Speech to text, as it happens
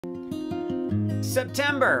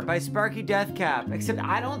September by Sparky Deathcap, except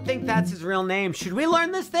I don't think that's his real name. Should we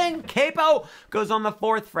learn this thing? Capo goes on the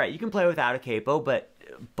 4th fret. You can play without a capo, but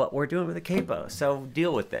we're doing it with a capo, so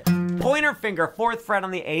deal with it. Pointer finger, 4th fret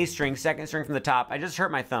on the A string, 2nd string from the top. I just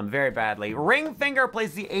hurt my thumb very badly. Ring finger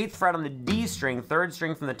plays the 8th fret on the D string, 3rd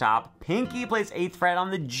string from the top. Pinky plays 8th fret on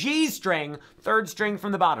the G string, 3rd string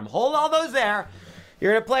from the bottom. Hold all those there.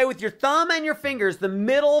 You're gonna play with your thumb and your fingers, the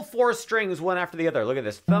middle 4 strings, one after the other. Look at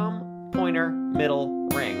this, thumb, pointer, middle,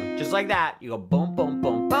 ring. Just like that, you go boom, boom,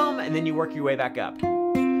 boom, boom, and then you work your way back up.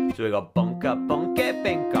 So we go bunka, bunke,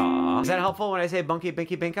 binka. Is that helpful when I say bunky,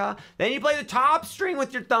 binky, binka? Then you play the top string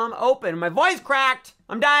with your thumb open. My voice cracked,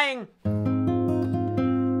 I'm dying.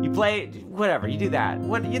 You play, whatever, you do that.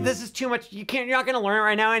 This is too much, you're not gonna learn it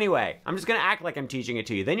right now anyway. I'm just gonna act like I'm teaching it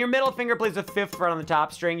to you. Then your middle finger plays the 5th fret on the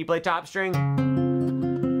top string. You play top string,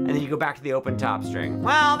 and then you go back to the open top string.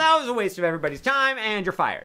 Well, that was a waste of everybody's time, and you're fired.